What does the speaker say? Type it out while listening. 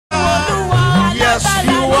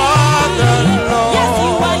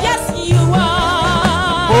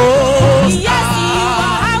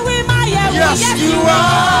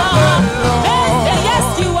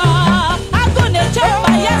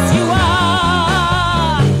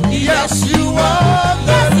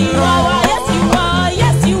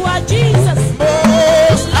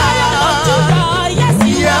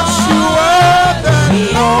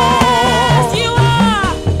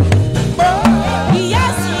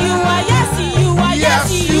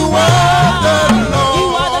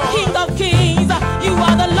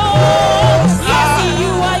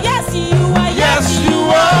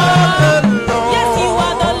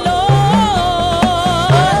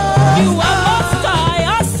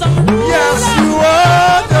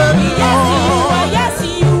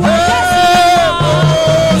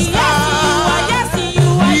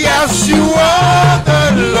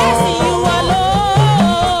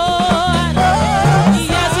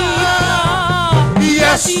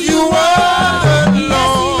Yes, you are the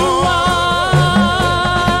Lord.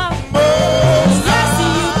 Yes,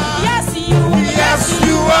 you are. Yes, you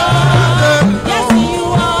are the Lord.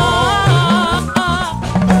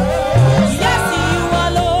 Yes, you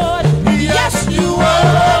are Lord. Yes, you are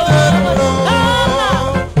the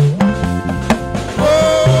Lord.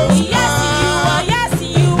 Yes, you are. Yes,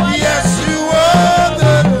 you are. Yes, you are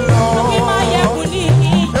the Lord.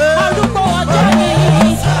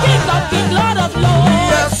 King of King, Lord of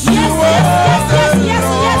Lords. Yes,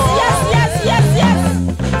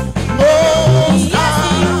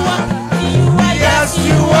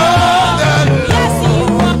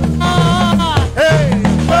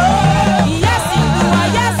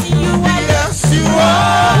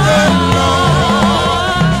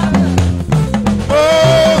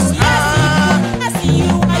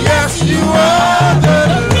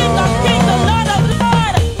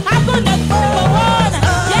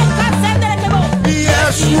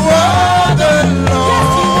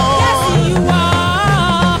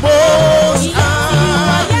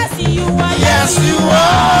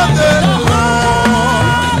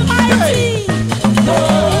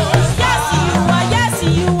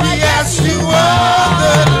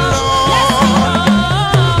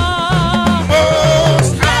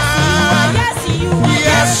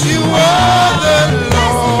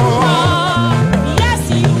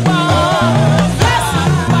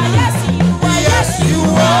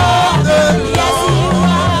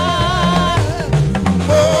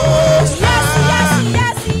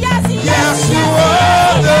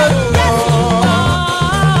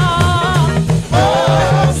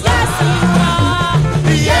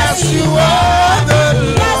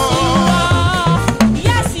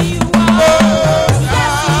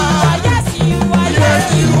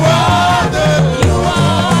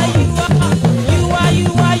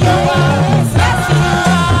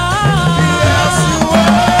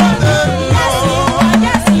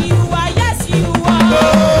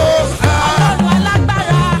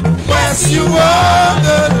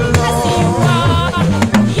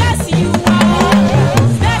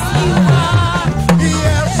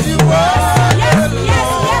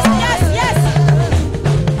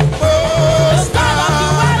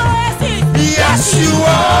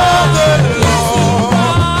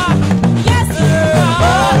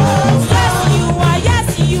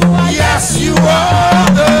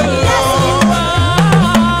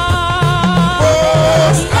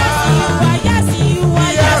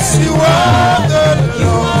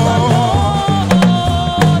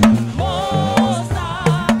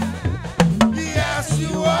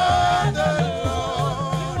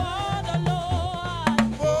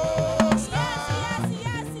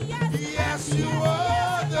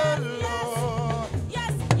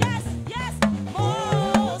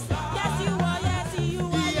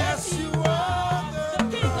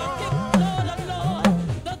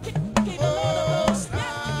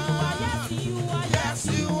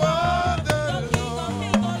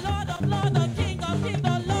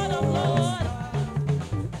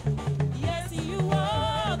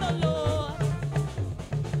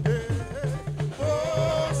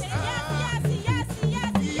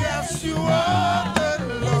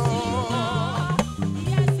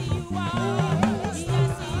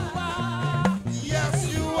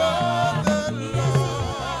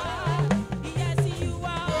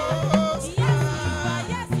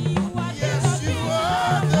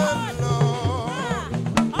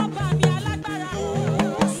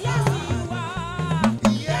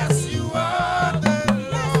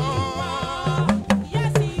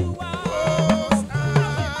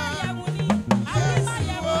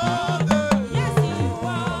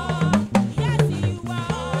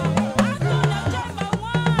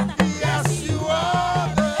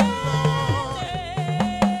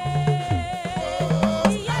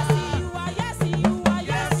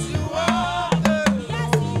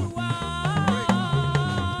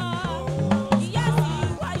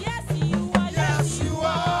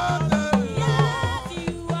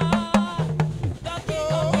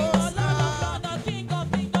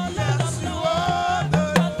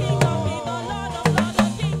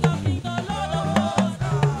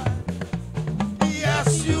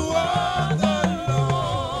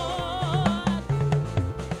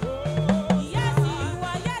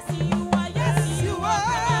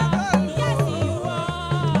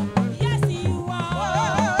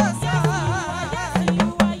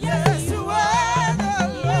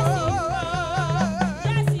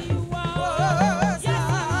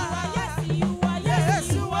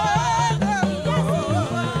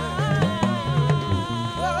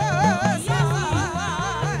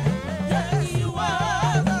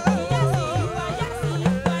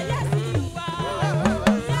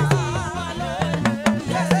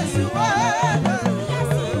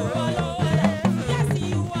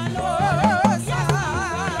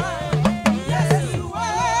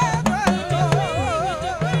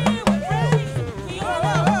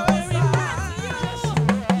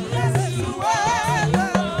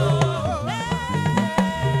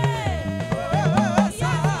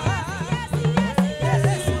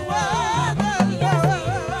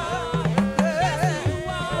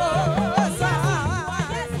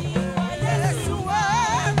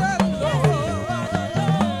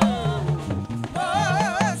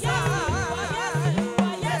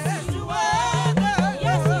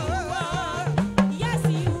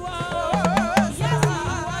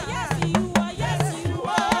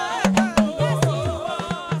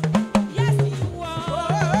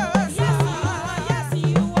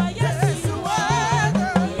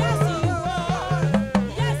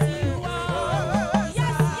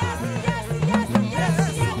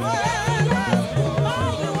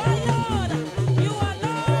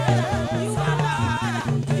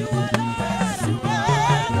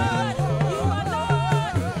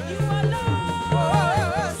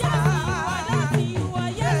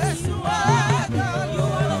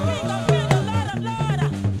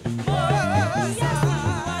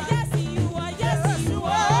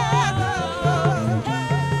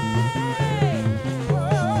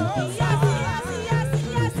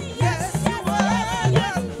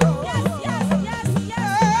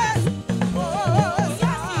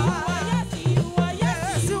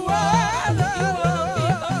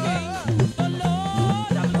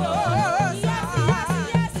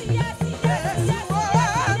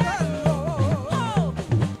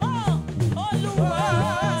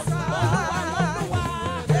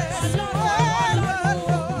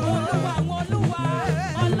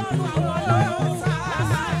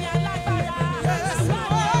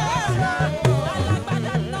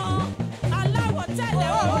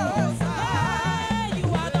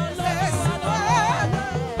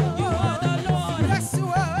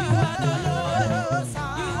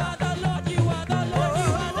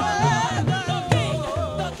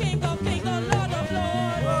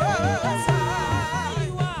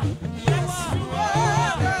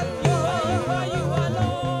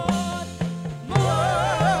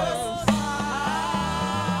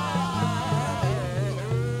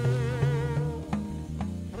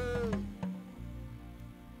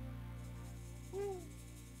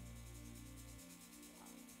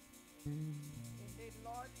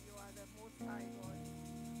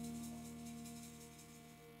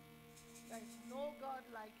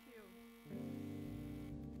 like you.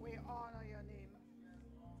 We honor your name.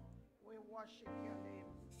 We worship your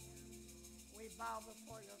name. We bow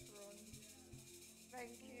before your throne.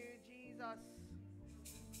 Thank you, Jesus.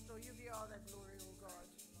 So you be all the glory, O God.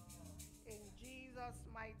 In Jesus'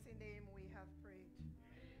 mighty name we have prayed.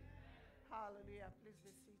 Hallelujah. Please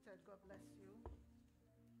be seated. God bless you.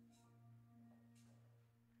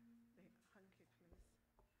 Hanky, please.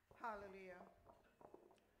 Hallelujah.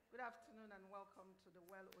 Good afternoon and welcome to the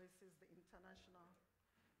Well Oasis, the International.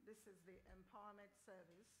 This is the empowerment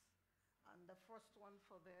service and the first one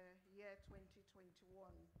for the year 2021.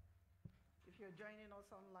 If you're joining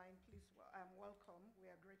us online, please welcome.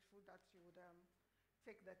 We are grateful that you would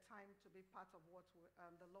take the time to be part of what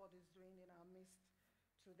the Lord is doing in our midst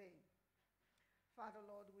today. Father,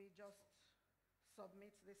 Lord, we just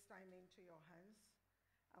submit this time into your hands,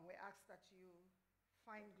 and we ask that you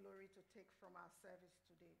find glory to take from our service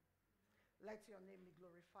today. Let your name be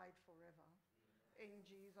glorified forever. In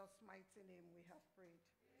Jesus' mighty name we have prayed.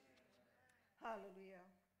 Hallelujah.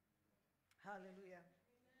 Hallelujah.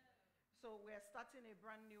 So we're starting a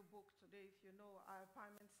brand new book today. If you know, our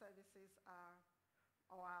empowerment services are,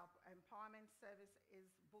 or our empowerment service is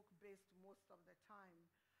book-based most of the time.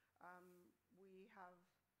 We have,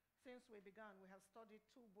 since we began, we have studied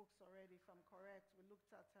 2 books already, if I'm correct. We looked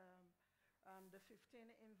at the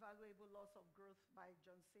 15 Invaluable Laws of Growth by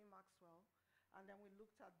John C. Maxwell, and then we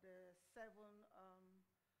looked at the 7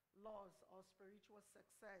 Laws of Spiritual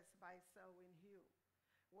Success by Selwyn Hill.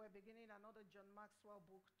 We're beginning another John Maxwell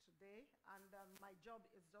book today, and my job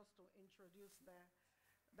is just to introduce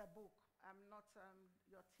the book. I'm not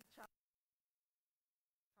your teacher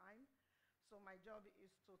time, so my job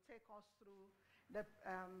is to take us through the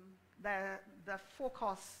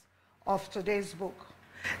focus of today's book.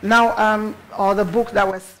 Now, or the book that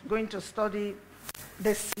we're going to study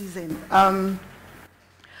this season.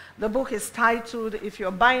 The book is titled, if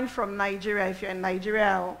you're buying from Nigeria, if you're in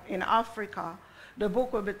Nigeria or in Africa, the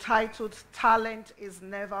book will be titled, Talent is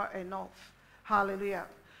Never Enough. Hallelujah.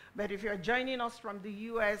 But if you're joining us from the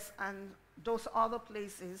US and those other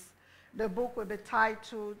places, the book will be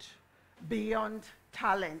titled, Beyond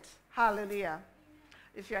Talent. Hallelujah.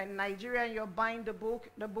 If you're in Nigeria and you're buying the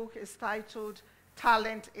book is titled,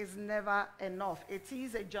 Talent is Never Enough. It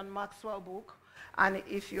is a John Maxwell book. And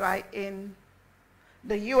if you are in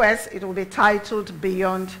the US, it will be titled,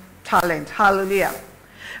 Beyond Talent. Hallelujah.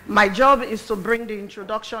 My job is to bring the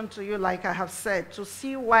introduction to you, like I have said, to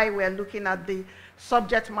see why we're looking at the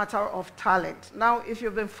subject matter of talent. Now, if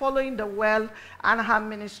you've been following the Well and Harm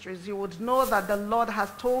Ministries, you would know that the Lord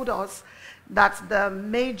has told us that the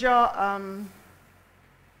major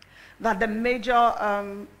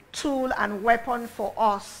tool and weapon for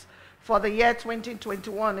us for the year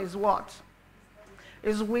 2021 is what?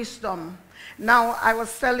 Is wisdom. Now, I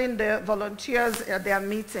was telling the volunteers at their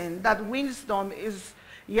meeting that wisdom is,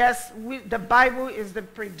 yes, the Bible is the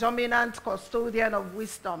predominant custodian of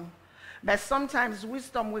wisdom. But sometimes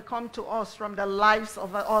wisdom will come to us from the lives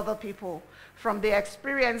of other people, from the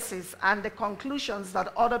experiences and the conclusions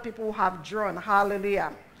that other people have drawn.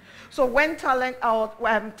 Hallelujah. So when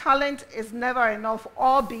Talent is Never Enough,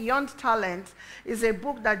 or Beyond Talent, is a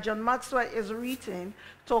book that John Maxwell is written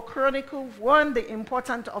to chronicle, one, the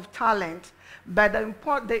importance of talent, but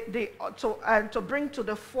to bring to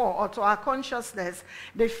the fore, or to our consciousness,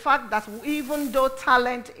 the fact that even though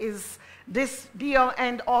talent is this be-all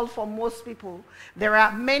end-all for most people, there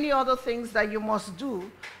are many other things that you must do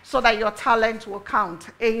so that your talent will count.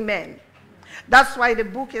 Amen. That's why the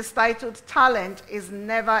book is titled, Talent is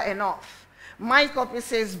Never Enough. My copy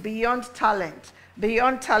says, Beyond Talent.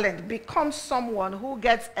 Beyond talent, become someone who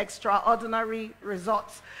gets extraordinary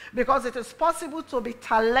results. Because it is possible to be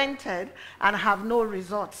talented and have no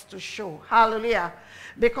results to show. Hallelujah.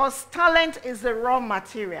 Because talent is the raw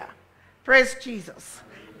material. Praise Jesus.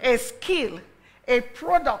 A skill, a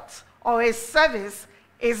product, or a service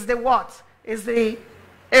is the what? Is the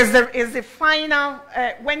final,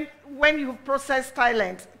 when you process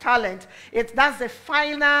talent, that's the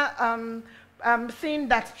final thing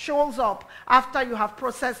that shows up after you have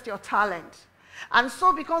processed your talent. And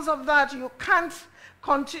so because of that, you can't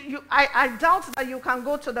continue. I doubt that you can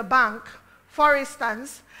go to the bank, for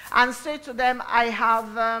instance, and say to them, I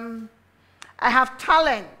have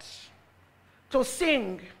talent to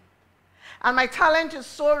sing. And my talent is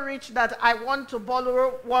so rich that I want to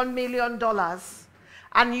borrow $1 million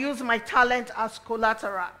and use my talent as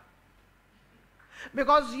collateral.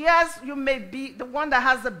 Because yes, you may be the one that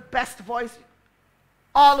has the best voice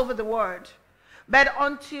all over the world. But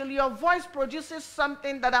until your voice produces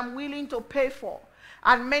something that I'm willing to pay for,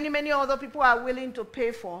 and many, many other people are willing to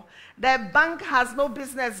pay for, the bank has no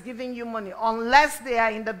business giving you money unless they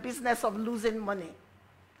are in the business of losing money.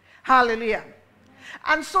 Hallelujah.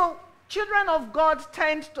 And so children of God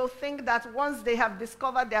tend to think that once they have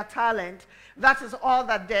discovered their talent, that is all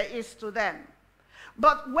that there is to them.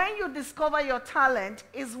 But when you discover your talent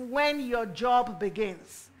is when your job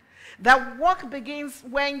begins. The work begins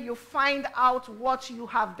when you find out what you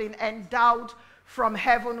have been endowed from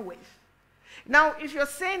heaven with. Now, if you're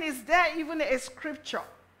saying, is there even a scripture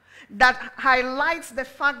that highlights the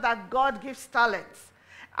fact that God gives talents?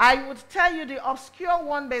 I would tell you the obscure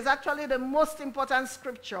one, but it's actually the most important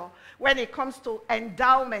scripture when it comes to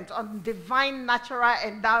endowment, on divine natural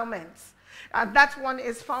endowments. And that one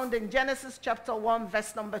is found in Genesis chapter 1,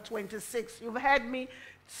 verse number 26. You've heard me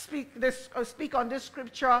speak on this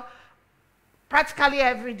scripture practically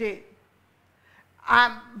every day.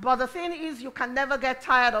 But the thing is, you can never get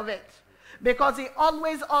tired of it, because he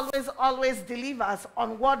always, always, always delivers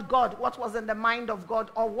on what was in the mind of God,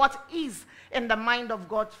 or what is in the mind of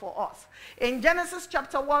God for us. In Genesis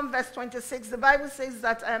chapter 1, verse 26, the Bible says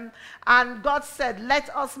that, and God said,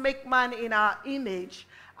 let us make man in our image,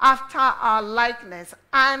 after our likeness,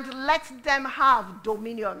 and let them have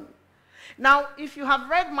dominion. Now, if you have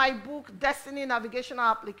read my book, Destiny Navigational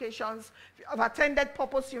Applications, if you have attended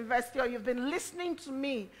Purpose University, or you've been listening to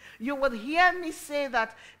me, you will hear me say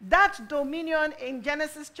that that dominion in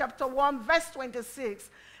Genesis chapter 1, verse 26,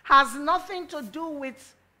 has nothing to do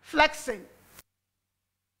with flexing,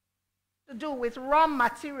 to do with raw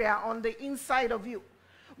material on the inside of you.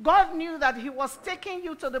 God knew that he was taking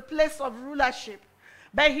you to the place of rulership,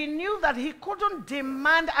 but he knew that he couldn't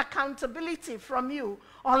demand accountability from you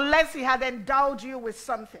unless he had endowed you with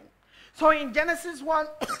something. So in Genesis 1,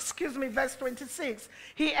 verse 26,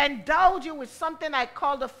 he endowed you with something I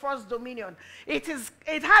call the first dominion. It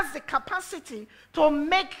has the capacity to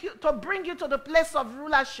bring you to the place of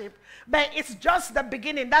rulership, but it's just the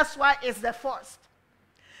beginning. That's why it's the first.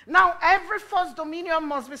 Now, every first dominion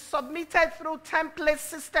must be submitted through templates,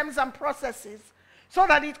 systems, and processes so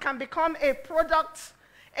that it can become a product,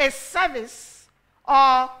 a service,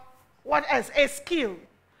 or what else? A skill.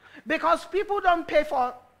 Because people don't pay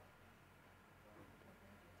for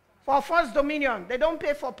first dominion. They don't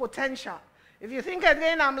pay for potential. If you think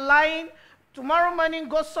again I'm lying, tomorrow morning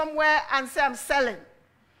go somewhere and say I'm selling.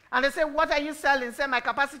 And they say, what are you selling? Say, my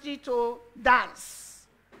capacity to dance.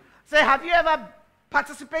 Say, have you ever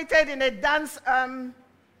participated in a dance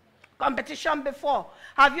competition before?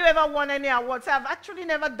 Have you ever won any awards? I've actually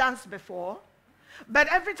never danced before. But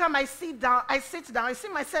every time I sit down, I see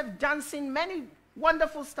myself dancing many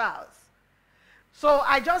wonderful styles. So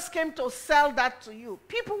I just came to sell that to you.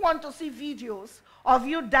 People want to see videos of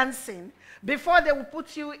you dancing before they will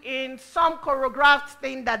put you in some choreographed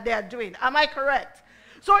thing that they are doing. Am I correct?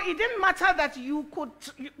 So it didn't matter that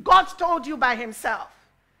God told you by himself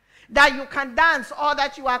that you can dance or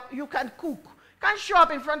that you can cook. You can't show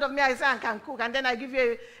up in front of me and say I can cook, and then I give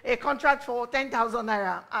you a contract for 10,000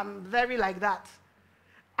 naira. I'm very like that.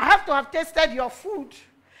 I have to have tasted your food,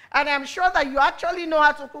 and I'm sure that you actually know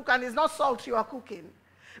how to cook, and it's not salt you are cooking,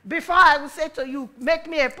 before I will say to you, make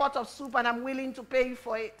me a pot of soup, and I'm willing to pay you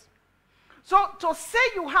for it. So to say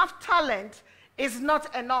you have talent is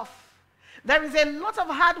not enough. There is a lot of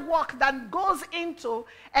hard work that goes into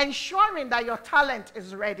ensuring that your talent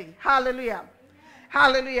is ready. Hallelujah. Amen.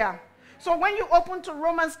 Hallelujah. So when you open to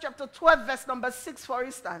Romans chapter 12, verse number 6, for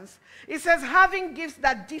instance, it says, having gifts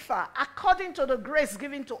that differ according to the grace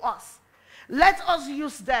given to us, let us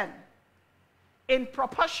use them in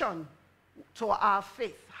proportion to our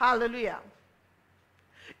faith. Hallelujah.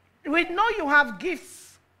 We know you have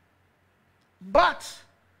gifts, but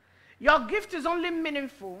your gift is only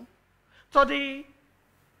meaningful to the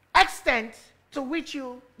extent to which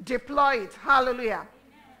you deploy it. Hallelujah. Amen.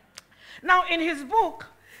 Now, in his book,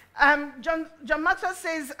 John Maxwell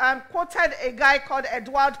says, quoted a guy called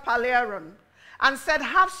Edward Paleron and said,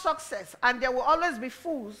 have success, and there will always be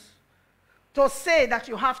fools to say that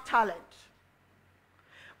you have talent.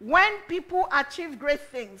 When people achieve great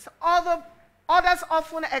things, others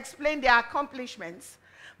often explain their accomplishments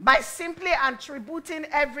by simply attributing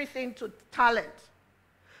everything to talent.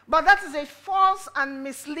 But that is a false and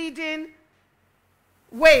misleading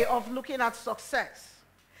way of looking at success.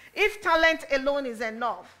 If talent alone is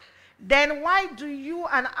enough, then why do you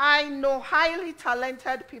and I know highly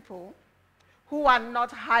talented people who are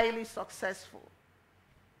not highly successful?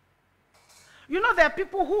 You know, there are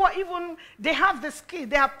people who are they have the skill,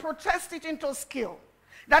 they have processed it into skill.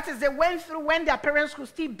 That is, they went through when their parents could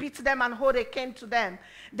still beat them and hold a cane to them.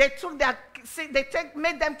 They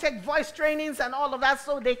made them take voice trainings and all of that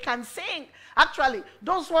so they can sing. Actually,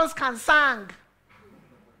 those ones can sing.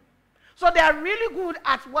 So they are really good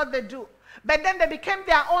at what they do. But then they became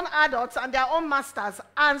their own adults and their own masters.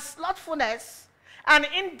 And slothfulness and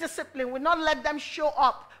indiscipline will not let them show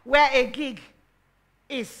up where a gig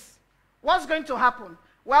is. What's going to happen?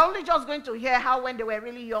 We're only just going to hear how when they were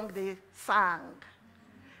really young they sang.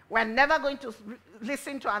 We're never going to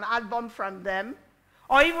listen to an album from them.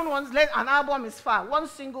 Or even once an album is far, one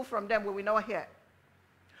single from them we will not hear.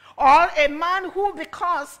 Or a man who,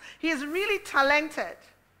 because he's really talented,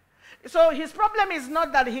 so his problem is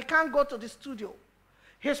not that he can't go to the studio.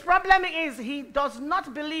 His problem is he does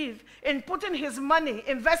not believe in putting his money,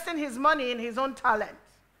 investing his money in his own talent.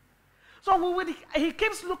 So he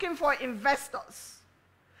keeps looking for investors.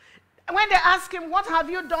 When they ask him, what have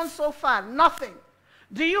you done so far? Nothing.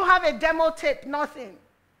 Do you have a demo tape? Nothing.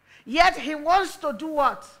 Yet he wants to do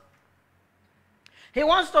what? He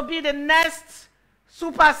wants to be the next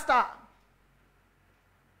superstar.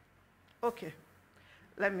 Okay.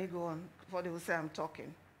 Let me go on before they will say I'm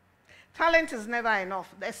talking. Talent is never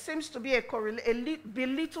enough. There seems to be a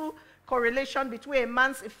little correlation between a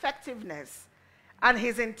man's effectiveness and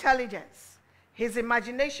his intelligence, his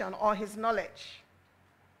imagination, or his knowledge.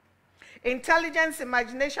 Intelligence,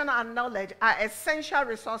 imagination, and knowledge are essential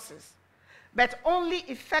resources, but only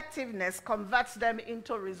effectiveness converts them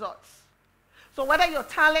into results. So whether your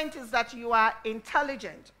talent is that you are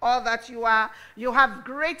intelligent, or that you have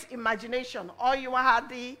great imagination, or you are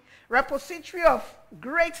the repository of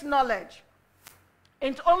great knowledge,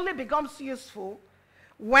 it only becomes useful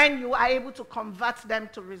when you are able to convert them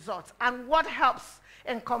to results. And what helps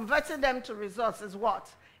in converting them to results is what?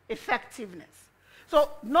 Effectiveness. So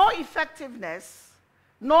no effectiveness,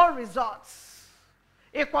 no results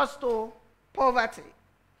equals to poverty.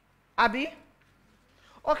 Abi?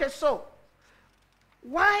 Okay, so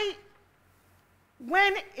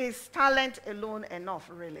when is talent alone enough,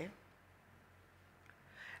 really?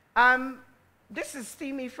 This is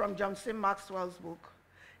steamy from John C. Maxwell's book.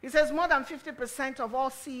 He says more than 50% of all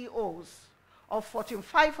CEOs of Fortune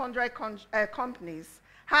 500 companies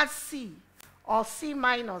had C or C-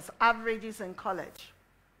 averages in college.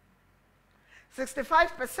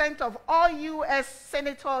 65% of all U.S.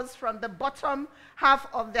 senators from the bottom half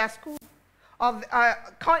of their school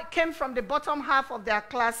came from the bottom half of their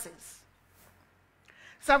classes.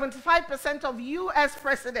 75% of U.S.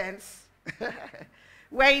 presidents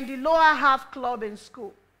were in the lower half club in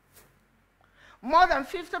school. More than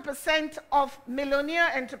 50% of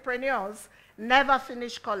millionaire entrepreneurs never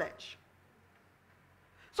finished college.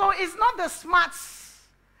 So it's not the smarts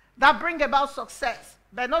that bring about success,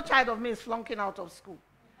 but no child of me is flunking out of school.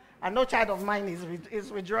 And no child of mine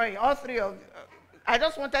is withdrawing. All three of I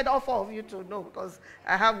just wanted all four of you to know, because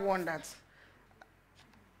I have one that.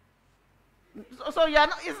 So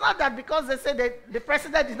it's not that because they say that the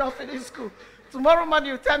president did not finish school. Tomorrow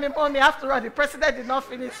morning you tell me, Mommy, after all, the president did not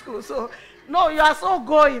finish school. So, no, you are so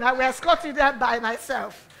going. I will escort you there by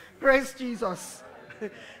myself. Praise Jesus.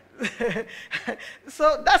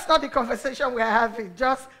 So that's not the conversation we are having.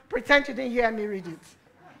 Just pretend you didn't hear me read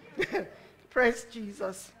it. Praise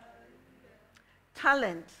Jesus.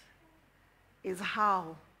 Talent is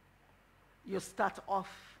how you start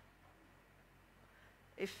off.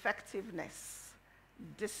 Effectiveness,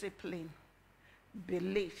 discipline,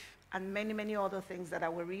 belief, and many, many other things that I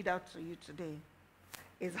will read out to you today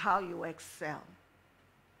is how you excel.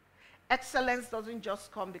 Excellence doesn't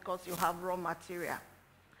just come because you have raw material.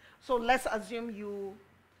 So let's assume you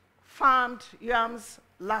farmed yams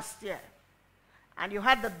last year and you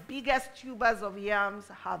had the biggest tubers of yams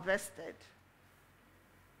harvested.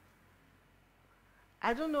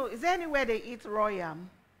 I don't know, is there anywhere they eat raw yam?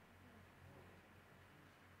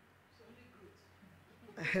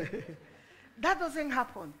 That doesn't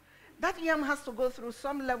happen. That yam has to go through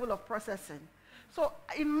some level of processing. So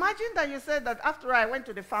imagine that you said that after I went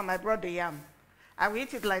to the farm, I brought the yam. I will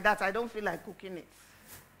eat it like that. I don't feel like cooking it.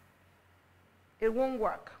 It won't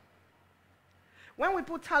work. When we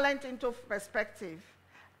put talent into perspective,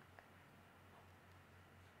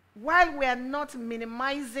 while we are not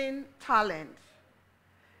minimizing talent,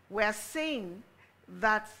 we are saying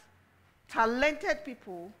that talented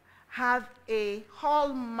people have a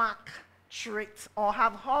hallmark trait, or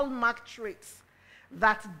have hallmark traits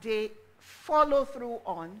that they follow through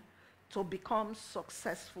on to become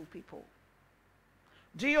successful people.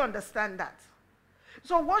 Do you understand that?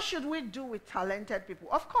 So what should we do with talented people?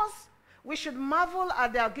 Of course, we should marvel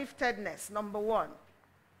at their giftedness, number one.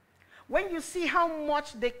 when you see how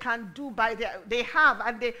much they can do by they have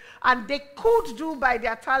and they could do by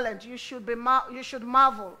their talent, you should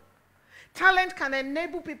marvel. Talent can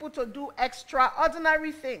enable people to do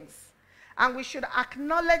extraordinary things, and we should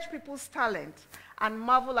acknowledge people's talent and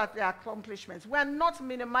marvel at their accomplishments. We're not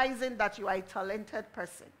minimizing that you are a talented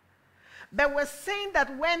person, but we're saying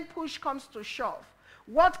that when push comes to shove,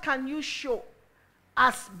 what can you show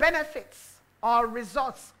as benefits or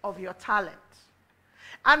results of your talent?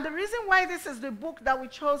 And the reason why this is the book that we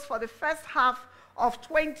chose for the first half of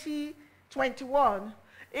 2021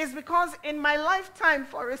 is because in my lifetime,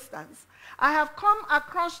 for instance, I have come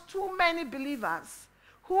across too many believers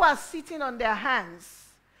who are sitting on their hands,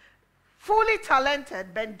 fully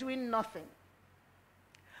talented, but doing nothing.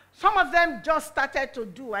 Some of them just started to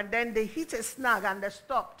do, and then they hit a snag and they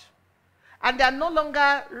stopped. And they are no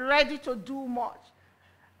longer ready to do much.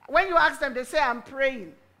 When you ask them, they say, I'm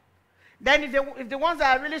praying. Then if the ones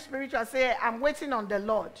that are really spiritual say, I'm waiting on the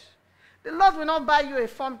Lord will not buy you a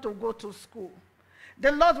form to go to school.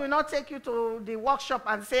 The Lord will not take you to the workshop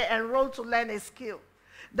and say, enroll to learn a skill.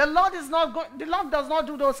 The Lord does not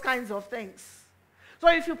do those kinds of things. So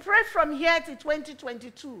if you pray from here to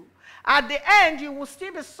 2022, at the end, you will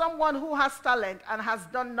still be someone who has talent and has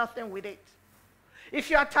done nothing with it.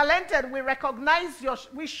 If you are talented,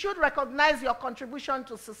 we should recognize your contribution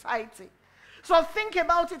to society. So think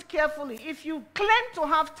about it carefully. If you claim to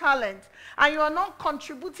have talent and you are not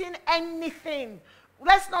contributing anything,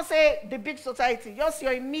 let's not say the big society, just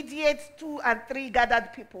your immediate 2 and 3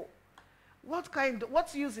 gathered people,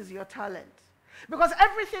 what use is your talent? Because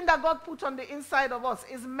everything that God put on the inside of us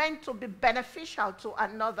is meant to be beneficial to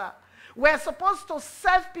another. We're supposed to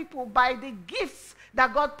serve people by the gifts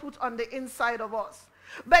that God put on the inside of us.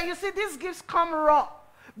 But you see, these gifts come raw.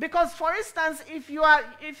 Because, for instance, there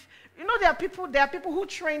are people who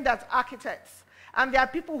trained as architects, and there are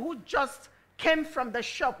people who just came from the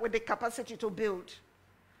shop with the capacity to build.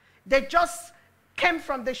 They just came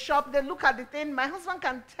from the shop, they look at the thing. My husband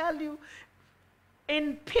can tell you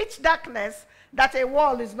in pitch darkness that a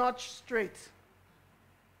wall is not straight.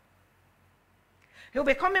 He'll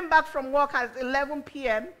be coming back from work at 11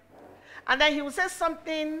 p.m., and then he will say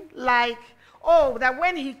something like, oh, that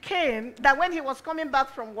when he was coming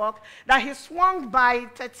back from work, that he swung by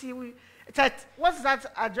what's that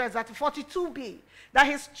address? That 42B. That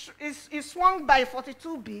he swung by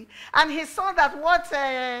 42B, and he saw that what's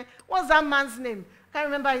that man's name? Can't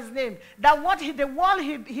remember his name. That the wall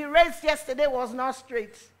he raised yesterday was not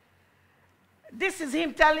straight. This is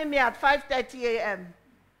him telling me at 5:30 a.m.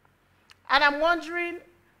 And I'm wondering,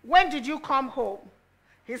 when did you come home?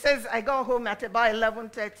 He says, I got home at about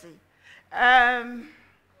 11:30.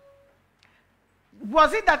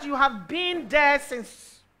 Was it that you have been there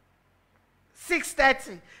since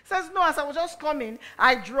 6:30? Says, no, as I was just coming,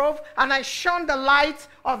 I drove and I shone the light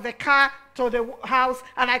of the car to the house,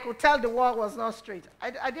 and I could tell the wall was not straight.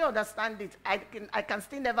 I didn't understand it. I can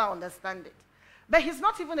still never understand it. But he's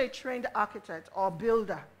not even a trained architect or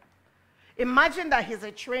builder. Imagine that he's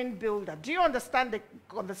a trained builder. Do you understand the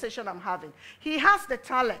conversation I'm having? He has the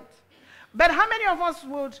talent. But how many of us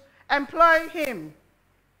would employ him?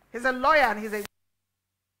 He's a lawyer, and he's a...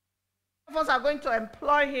 of us are going to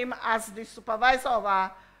employ him as the supervisor of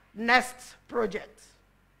our next project.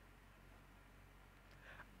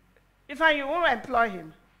 If you won't employ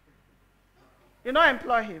him, you don't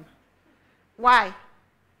employ him. Why?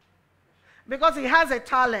 Because he has a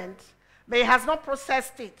talent, but he has not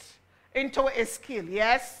processed it into a skill.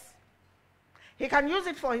 Yes? He can use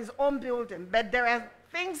it for his own building, but there are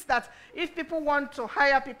things that if people want to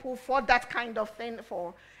hire people for that kind of thing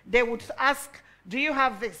they would ask, do you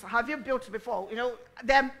have this? Have you built before?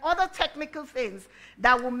 There are other technical things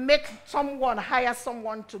that will make someone hire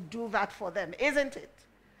someone to do that for them, isn't it?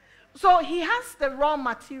 So he has the raw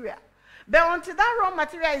material. But until that raw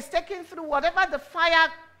material is taken through whatever the fire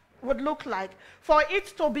would look like, for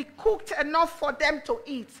it to be cooked enough for them to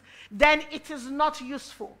eat, then it is not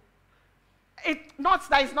useful. Not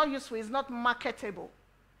that it's not useful, it's not marketable.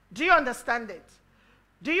 Do you understand it?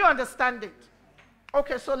 Do you understand it?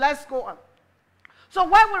 Okay, so let's go on. So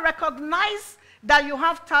when we recognize that you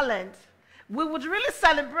have talent, we would really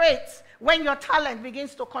celebrate when your talent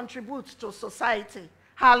begins to contribute to society.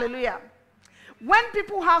 Hallelujah. When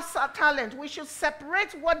people have talent, we should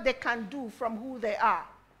separate what they can do from who they are.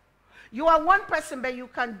 You are one person, but you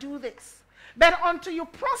can do this. But until you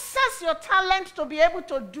process your talent to be able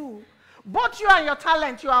to do, both you and your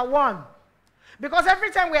talent, you are one. Because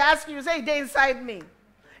every time we ask you, you say, they're inside me.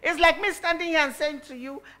 It's like me standing here and saying to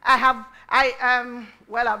you, I've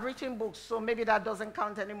written books, so maybe that doesn't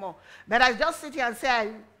count anymore. But I just sit here and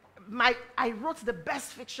say, I wrote the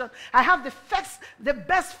best fiction. I have the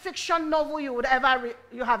best fiction novel you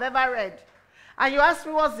have ever read. And you ask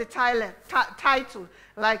me what's the title.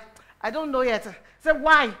 Like, I don't know yet. I said,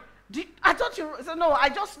 why? I thought you said, no, I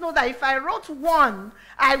just know that if I wrote one,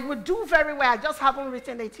 I would do very well. I just haven't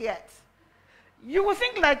written it yet. You would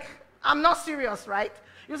think like, I'm not serious, right?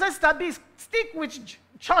 You say, Stabi, stick with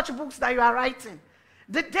church books that you are writing.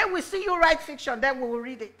 The day we see you write fiction, then we will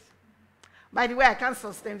read it. By the way, I can't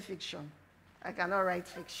sustain fiction. I cannot write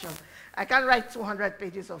fiction. I can't write 200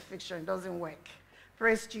 pages of fiction. It doesn't work.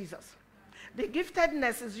 Praise Jesus. The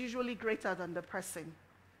giftedness is usually greater than the person.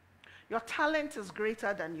 Your talent is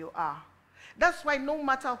greater than you are. That's why no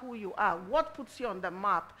matter who you are, what puts you on the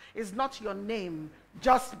map is not your name,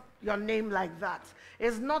 just your name like that.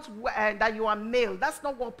 It's not that you are male. That's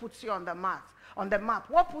not what puts you on the map.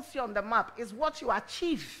 What puts you on the map is what you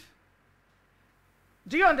achieve.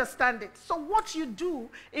 Do you understand it? So what you do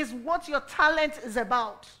is what your talent is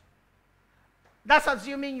about. That's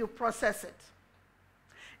assuming you process it.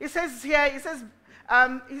 It says here, it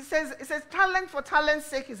says, talent for talent's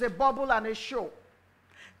sake is a bubble and a show.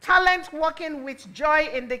 Talent working with joy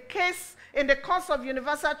in the course of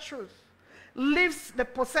universal truth lifts the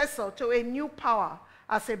possessor to a new power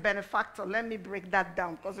as a benefactor. Let me break that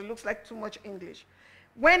down because it looks like too much English.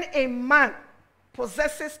 When a man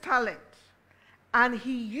possesses talent and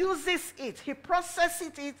he uses it, he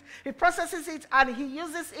processes it and he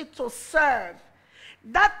uses it to serve,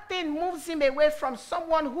 that thing moves him away from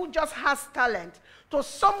someone who just has talent to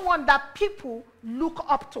someone that people look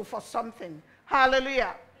up to for something.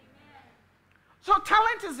 Hallelujah. Amen. So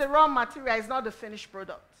talent is the raw material, it's not the finished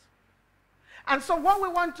product. And so what we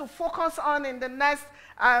want to focus on in the next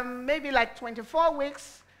maybe like 24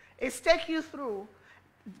 weeks is take you through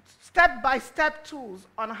step-by-step tools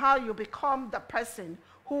on how you become the person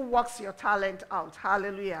who works your talent out.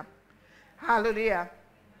 Hallelujah. Hallelujah.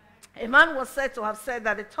 A man was said to have said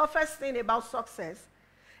that the toughest thing about success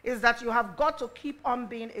is that you have got to keep on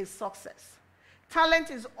being a success. Talent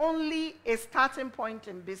is only a starting point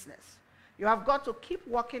in business. You have got to keep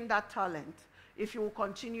working that talent if you will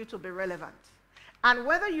continue to be relevant. And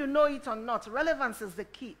whether you know it or not, relevance is the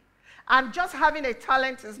key. And just having a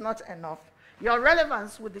talent is not enough. Your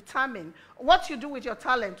relevance will determine, what you do with your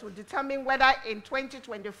talent will determine whether in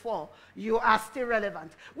 2024 you are still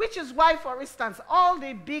relevant. Which is why, for instance, all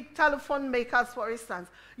the big telephone makers, for instance,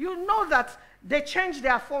 you know that they change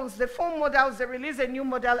their phones, the phone models, they release a new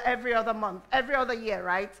model every other month, every other year,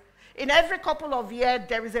 right? In every couple of years,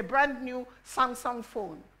 there is a brand new Samsung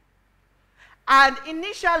phone. And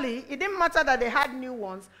initially, it didn't matter that they had new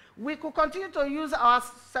ones. We could continue to use our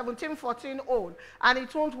 17, 14 old, and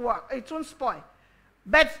it won't work, it won't spoil.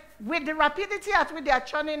 But with the rapidity at which they are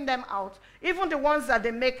churning them out, even the ones that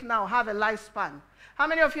they make now have a lifespan. How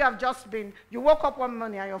many of you have just been, you woke up one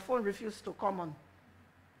morning and your phone refused to come on?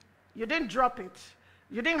 You didn't drop it.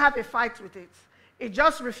 You didn't have a fight with it. It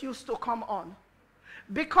just refused to come on.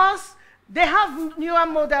 Because they have newer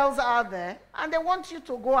models out there, and they want you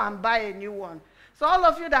to go and buy a new one. So all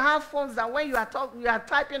of you that have phones that when you are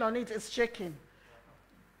typing on it, it's shaking.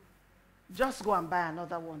 Just go and buy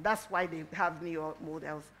another one. That's why they have newer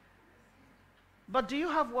models. But do you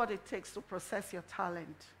have what it takes to process your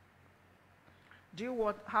talent? Do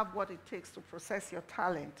you have what it takes to process your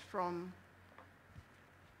talent from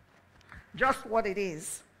just what it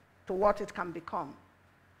is to what it can become?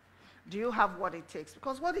 Do you have what it takes?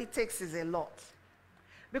 Because what it takes is a lot.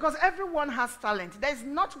 Because everyone has talent. There's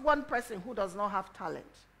not one person who does not have talent.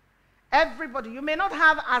 Everybody. You may not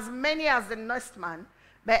have as many as the next man,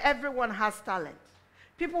 but everyone has talent.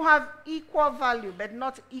 People have equal value, but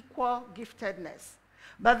not equal giftedness.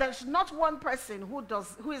 But there's not one person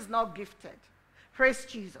who is not gifted. Praise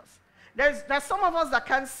Jesus. There's some of us that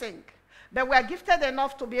can't sing, but we are gifted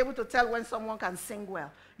enough to be able to tell when someone can sing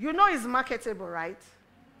well. You know it's marketable, right?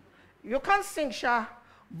 You can't sing, Sha,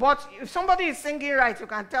 but if somebody is singing right, you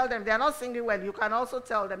can tell them. They are not singing well, you can also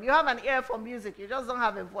tell them. You have an ear for music, you just don't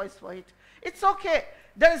have a voice for it. It's okay.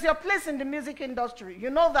 There is your place in the music industry. You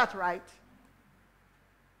know that, right?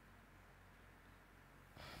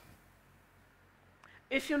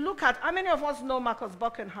 If you look at, how many of us know Marcus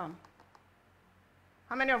Buckingham?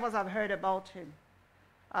 How many of us have heard about him?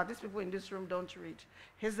 These people in this room don't read.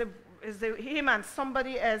 Him and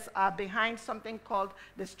somebody else are behind something called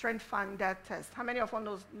the Strength Finder test. How many of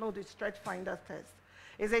us know the Strength Finder test?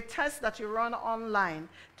 It's a test that you run online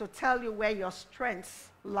to tell you where your strengths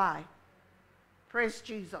lie. Praise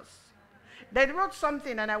Jesus. They wrote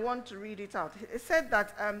something, and I want to read it out. It said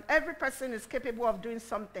that every person is capable of doing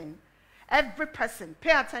something Every person,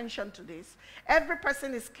 pay attention to this, every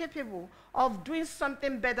person is capable of doing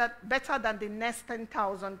something better than the next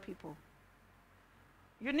 10,000 people.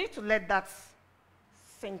 You need to let that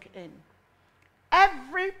sink in.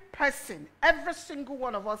 Every person, every single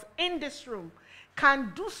one of us in this room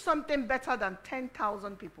can do something better than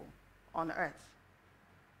 10,000 people on earth.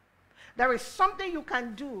 There is something you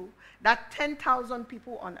can do that 10,000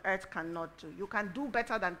 people on earth cannot do. You can do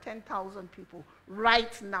better than 10,000 people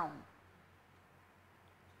right now.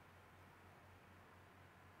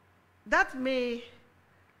 That may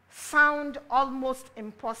sound almost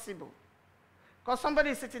impossible. Because somebody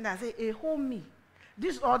is sitting there and say, a whole me,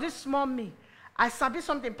 this small me, I sabi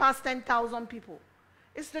something past 10,000 people.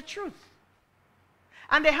 It's the truth.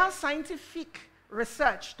 And they have scientific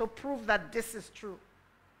research to prove that this is true.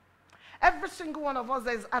 Every single one of us,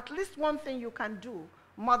 there's at least one thing you can do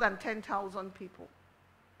more than 10,000 people.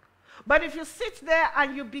 But if you sit there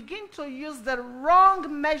and you begin to use the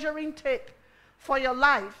wrong measuring tape for your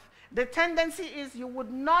life, the tendency is you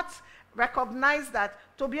would not recognize that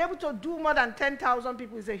to be able to do more than 10,000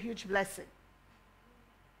 people is a huge blessing.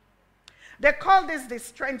 They call this the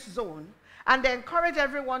strength zone, and they encourage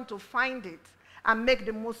everyone to find it and make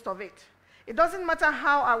the most of it. It doesn't matter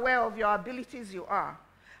how aware of your abilities you are,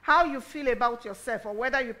 how you feel about yourself, or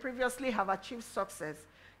whether you previously have achieved success.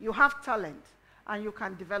 You have talent, and you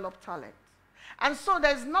can develop talent. And so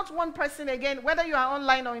there's not one person, again, whether you are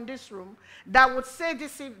online or in this room, that would say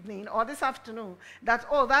this evening or this afternoon that,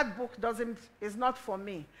 oh, that book is not for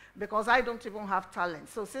me because I don't even have talent.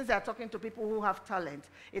 So since they're talking to people who have talent,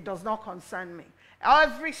 it does not concern me.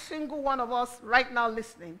 Every single one of us right now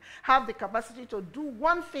listening have the capacity to do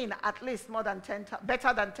one thing at least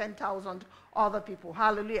better than 10,000 other people.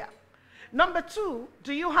 Hallelujah. Number two,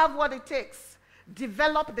 do you have what it takes?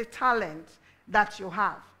 Develop the talent that you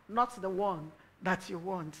have, not the one that you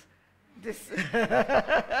want. This.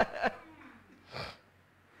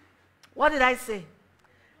 What did I say?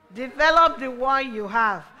 Develop the one you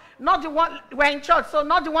have. Not the one, we're in church, so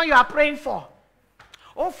not the one you are praying for.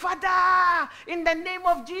 Oh, Father, in the name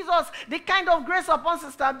of Jesus, the kind of grace upon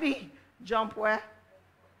Sister B. Jump where?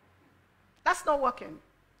 That's not working.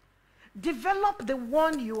 Develop the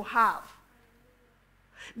one you have.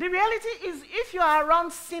 The reality is, if you are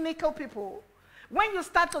around cynical people, when you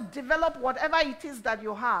start to develop whatever it is that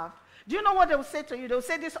you have, do you know what they will say to you? They will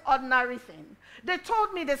say this ordinary thing. They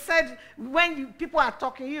told me, they said, when people are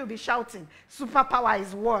talking, you'll be shouting, superpower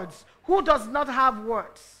is words. Who does not have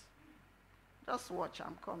words? Just watch,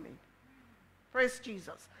 I'm coming. Praise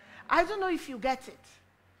Jesus. I don't know if you get it.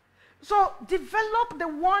 So develop the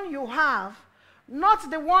one you have,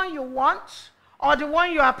 not the one you want or the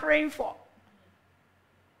one you are praying for.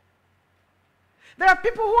 There are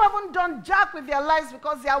people who haven't done jack with their lives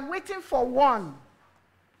because they are waiting for one.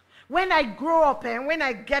 When I grow up and when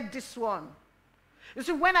I get this one. You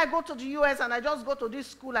see, when I go to the US and I just go to this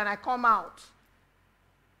school and I come out.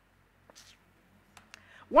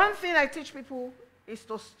 One thing I teach people is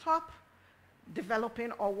to stop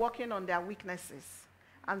developing or working on their weaknesses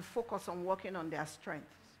and focus on working on their strengths.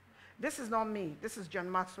 This is not me. This is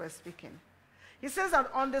John Maxwell speaking. He says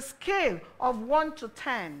that on the scale of 1 to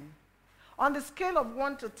 10, on the scale of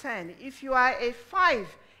 1 to 10, if you are a 5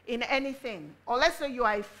 in anything, or let's say you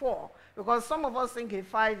are a 4, because some of us think a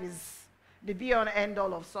 5 is the be-all and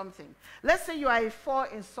end-all of something. Let's say you are a 4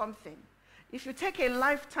 in something. If you take a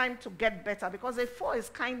lifetime to get better, because a 4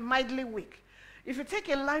 is mildly weak, if you take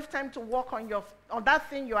a lifetime to work on that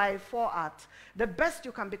thing you are a 4 at, the best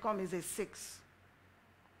you can become is a 6.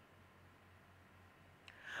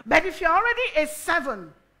 But if you're already a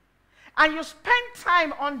 7, and you spend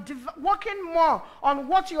time on working more on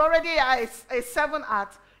what you already are a 7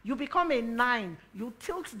 at, you become a 9. You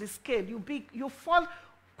tilt the scale. You fall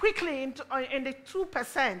quickly in the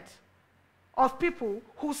 2% of people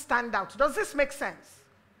who stand out. Does this make sense?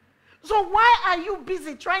 So why are you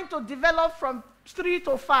busy trying to develop from 3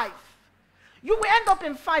 to 5? You will end up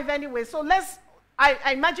in 5 anyway. So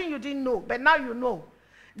I imagine you didn't know, but now you know.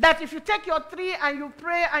 That if you take your 3 and you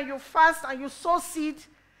pray and you fast and you sow seed,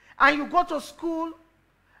 and you go to school,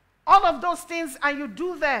 all of those things, and you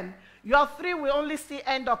do them, your 3 will only still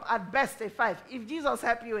end up at best a 5. If Jesus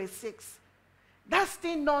help you, a 6. That's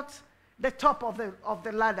still not the top of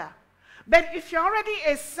the ladder. But if you're already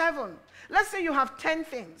a 7, let's say you have 10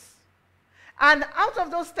 things. And out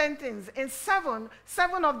of those 10 things, in 7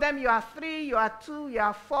 of them you are 3, you are 2, you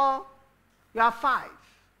are 4, you are 5.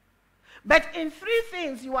 But in 3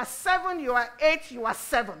 things, you are 7, you are 8, you are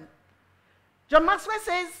 7. John Maxwell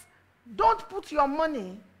says, don't put your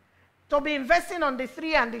money to be investing on the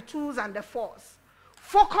 3 and the 2s and the 4s.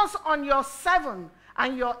 Focus on your 7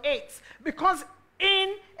 and your 8. Because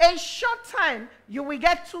in a short time, you will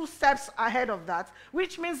get 2 steps ahead of that,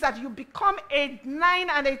 which means that you become a 9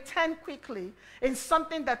 and a 10 quickly in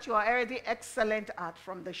something that you are already excellent at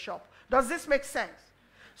from the shop. Does this make sense?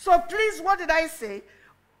 So please, what did I say?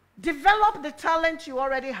 Develop the talent you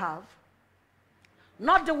already have,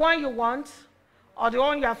 not the one you want or the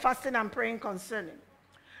one you are fasting and praying concerning.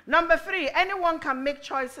 Number 3, anyone can make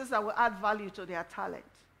choices that will add value to their talent.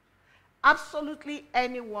 Absolutely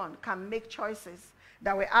anyone can make choices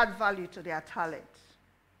that will add value to their talent.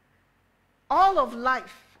 All of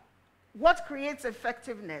life, what creates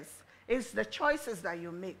effectiveness is the choices that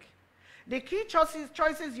you make. The key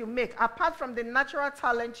choices you make, apart from the natural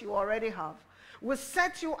talent you already have, will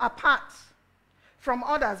set you apart from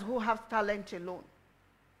others who have talent alone.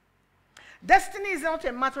 Destiny is not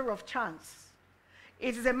a matter of chance.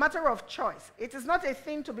 It is a matter of choice. It is not a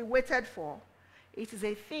thing to be waited for. It is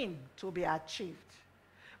a thing to be achieved.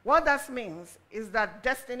 What that means is that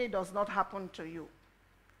destiny does not happen to you.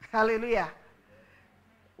 Hallelujah.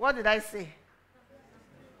 What did I say?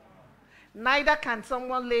 Neither can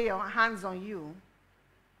someone lay your hands on you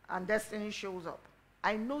and destiny shows up.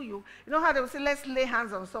 I know you. You know how they will say, let's lay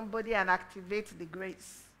hands on somebody and activate the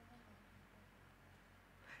grace.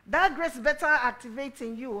 That grace better activates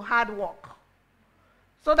in you hard work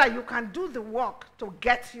so that you can do the work to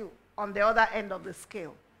get you on the other end of the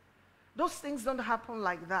scale. Those things don't happen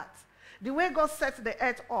like that. The way God sets the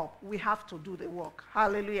earth up, we have to do the work.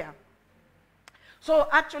 Hallelujah. So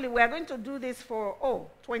actually, we're going to do this for,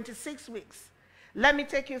 26 weeks. Let me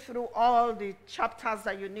take you through all the chapters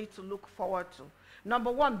that you need to look forward to.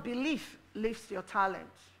 Number 1, belief lifts your talent.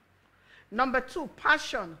 Number 2,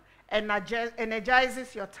 passion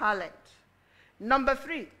energizes your talent. Number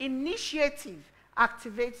 3, initiative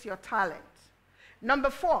activates your talent.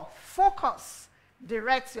 Number 4, focus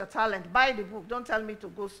directs your talent. Buy the book. Don't tell me to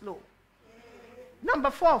go slow.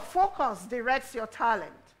 Number 4, focus directs your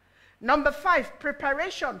talent. Number 5,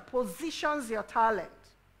 preparation positions your talent.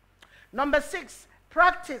 Number 6,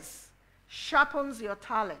 practice sharpens your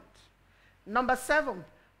talent. Number 7,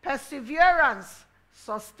 perseverance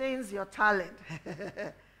sustains your talent.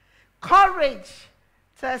 Courage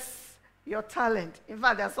tests your talent. In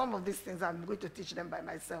fact, there are some of these things I'm going to teach them by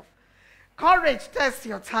myself. Courage tests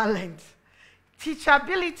your talent.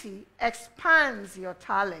 Teachability expands your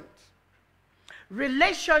talent.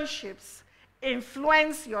 Relationships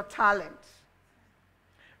influence your talent.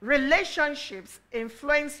 Relationships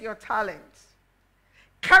influence your talent.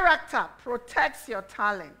 Character protects your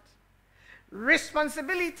talent.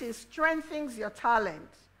 Responsibility strengthens your talent.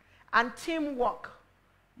 And teamwork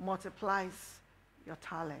multiplies your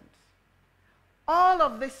talent. All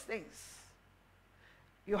of these things,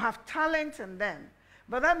 you have talent in them.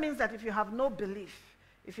 But that means that if you have no belief,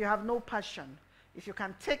 if you have no passion, if you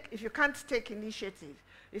can't take initiative,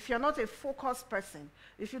 if you're not a focused person,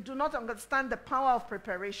 if you do not understand the power of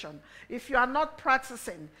preparation, if you are not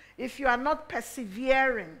practicing, if you are not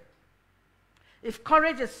persevering, if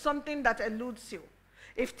courage is something that eludes you,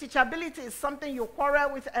 if teachability is something you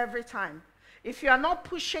quarrel with every time, if you are not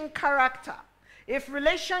pushing character, if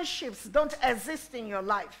relationships don't exist in your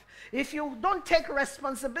life, if you don't take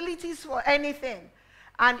responsibilities for anything,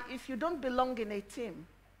 and if you don't belong in a team,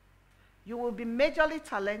 you will be majorly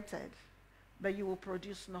talented, but you will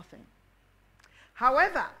produce nothing.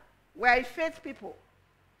 However, we're a faith people,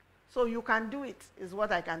 so you can do it, is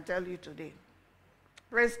what I can tell you today.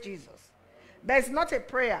 Praise Jesus. There's not a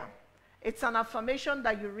prayer. It's an affirmation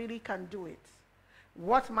that you really can do it.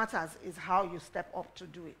 What matters is how you step up to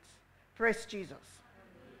do it. Praise Jesus.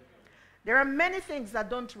 There are many things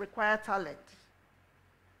that don't require talent.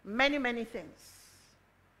 Many, many things.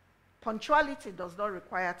 Punctuality does not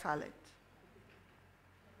require talent.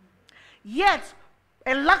 Yet,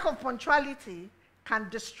 a lack of punctuality can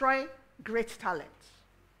destroy great talent.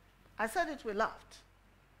 I said it, we laughed.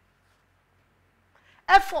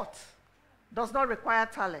 Effort does not require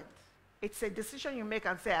talent. It's a decision you make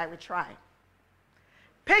and say, I will try.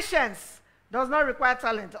 Patience does not require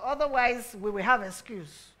talent. Otherwise, we will have an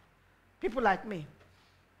excuse. People like me.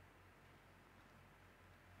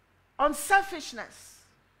 Unselfishness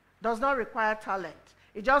does not require talent.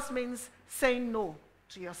 It just means saying no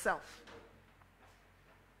to yourself.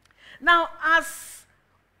 Now, as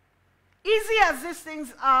easy as these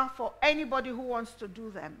things are for anybody who wants to do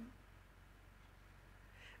them,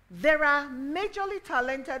 there are majorly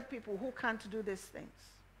talented people who can't do these things.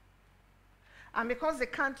 And because they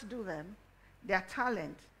can't do them, their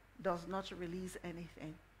talent does not release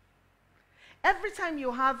anything. Every time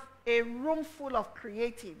you have a room full of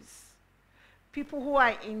creatives, people who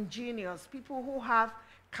are ingenious, people who have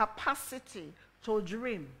capacity to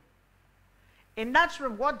dream. In that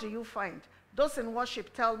room, what do you find? Those in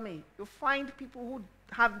worship tell me, you find people who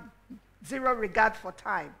have zero regard for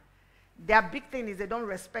time. Their big thing is they don't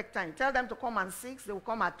respect time. Tell them to come at 6, they will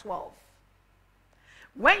come at 12.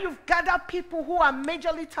 When you've gathered people who are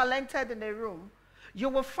majorly talented in a room, you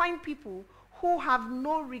will find people who have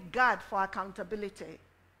no regard for accountability.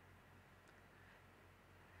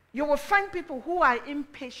 You will find people who are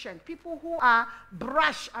impatient, people who are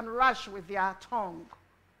brash and rash with their tongue.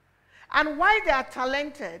 And while they are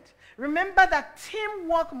talented, remember that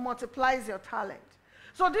teamwork multiplies your talent.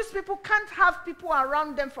 So these people can't have people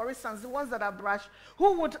around them, for instance, the ones that are brash,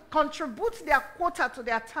 who would contribute their quota to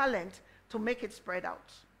their talent to make it spread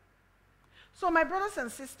out. So my brothers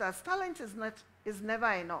and sisters, talent is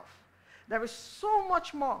never enough. There is so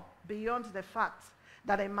much more beyond the fact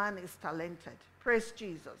that a man is talented. Praise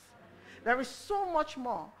Jesus. There is so much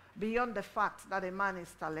more beyond the fact that a man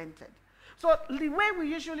is talented. So the way we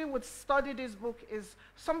usually would study this book is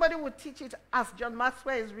somebody would teach it as John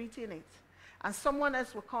Maxwell is reading it, and someone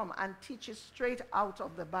else will come and teach it straight out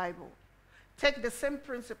of the Bible. Take the same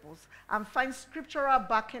principles and find scriptural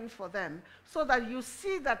backing for them so that you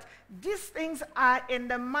see that these things are in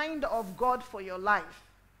the mind of God for your life.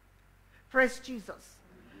 Praise Jesus.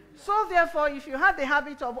 So therefore, if you have the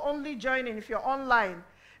habit of only joining, if you're online,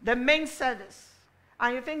 the main service,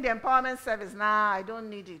 and you think the empowerment service, nah, I don't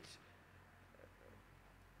need it.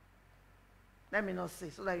 Let me not say,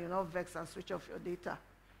 so that you're not vexed and switch off your data.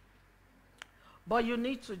 But you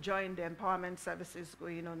need to join the empowerment services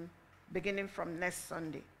going on beginning from next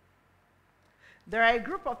Sunday. There are a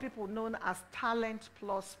group of people known as talent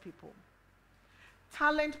plus people.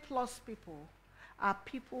 Talent plus people are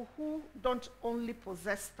people who don't only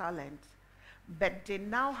possess talent, but they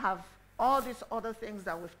now have all these other things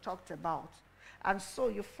that we've talked about. And so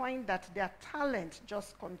you find that their talent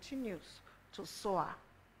just continues to soar.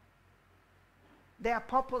 They are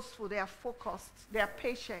purposeful, they are focused, they are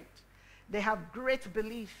patient, they have great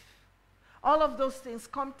belief. All of those things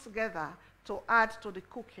come together to add to the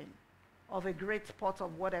cooking of a great pot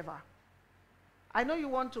of whatever. I know you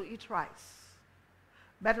want to eat rice,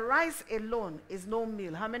 but rice alone is no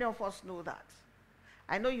meal. How many of us know that?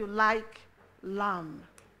 I know you like lamb,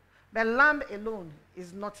 but lamb alone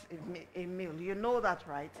is not a meal. You know that,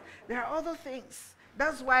 right? There are other things.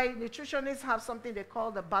 That's why nutritionists have something they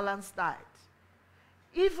call the balanced diet.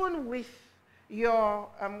 Even with your,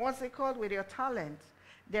 what's it called, with your talent,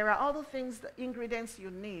 there are other things, the ingredients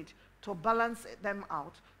you need to balance them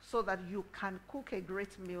out so that you can cook a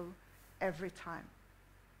great meal every time.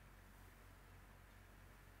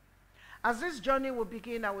 As this journey will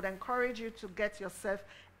begin, I would encourage you to get yourself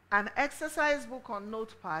an exercise book or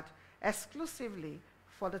notepad exclusively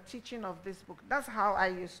for the teaching of this book. That's how I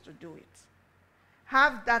used to do it.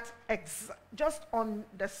 Have that just on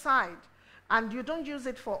the side, and you don't use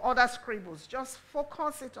it for other scribbles. Just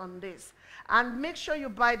focus it on this. And make sure you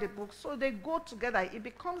buy the book so they go together. It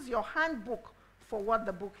becomes your handbook for what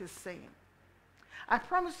the book is saying. I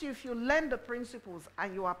promise you, if you learn the principles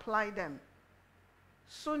and you apply them,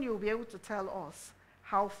 soon you'll be able to tell us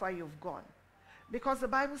how far you've gone. Because the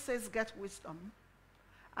Bible says, get wisdom,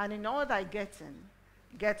 and in all thy getting,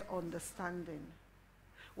 get understanding.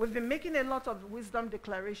 We've been making a lot of wisdom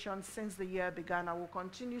declarations since the year began. I will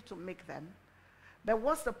continue to make them. But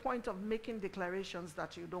what's the point of making declarations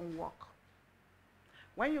that you don't walk?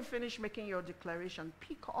 When you finish making your declaration,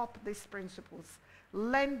 pick up these principles,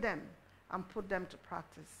 learn them, and put them to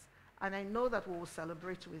practice. And I know that we will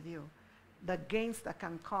celebrate with you the gains that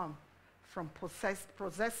can come from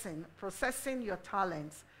processing your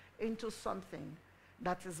talents into something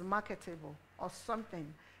that is marketable or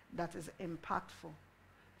something that is impactful.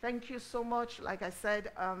 Thank you so much. Like I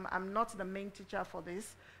said, I'm not the main teacher for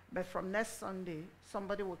this, but from next Sunday,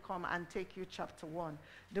 somebody will come and take you chapter 1.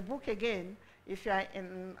 The book again, if you're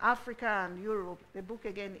in Africa and Europe, the book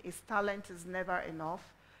again is Talent is Never Enough.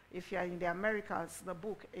 If you're in the Americas, the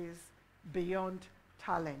book is Beyond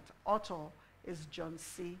Talent. Author is John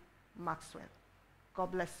C. Maxwell.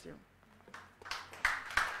 God bless you.